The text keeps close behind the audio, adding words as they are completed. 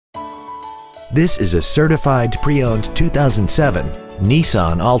This is a certified pre-owned 2007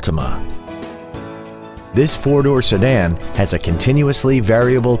 Nissan Altima. This four-door sedan has a continuously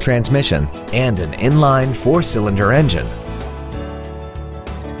variable transmission and an inline four-cylinder engine.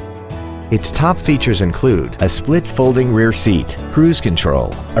 Its top features include a split folding rear seat, cruise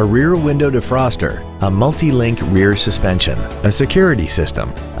control, a rear window defroster, a multi-link rear suspension, a security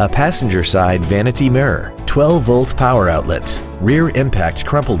system, a passenger side vanity mirror, 12-volt power outlets, rear impact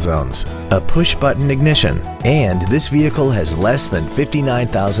crumple zones, a push-button ignition, and this vehicle has less than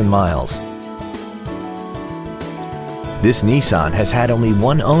 59,000 miles. This Nissan has had only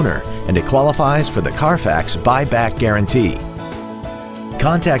one owner and it qualifies for the Carfax buyback guarantee.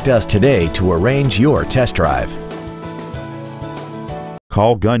 Contact us today to arrange your test drive.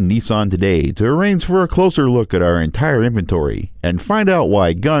 Call Gunn Nissan today to arrange for a closer look at our entire inventory and find out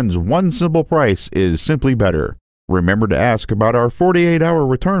why Gunn's one simple price is simply better. Remember to ask about our 48-hour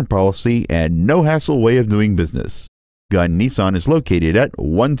return policy and no-hassle way of doing business. Gunn Nissan is located at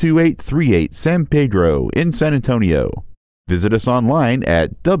 12838 San Pedro in San Antonio. Visit us online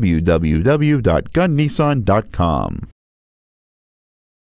at www.gunnnissan.com.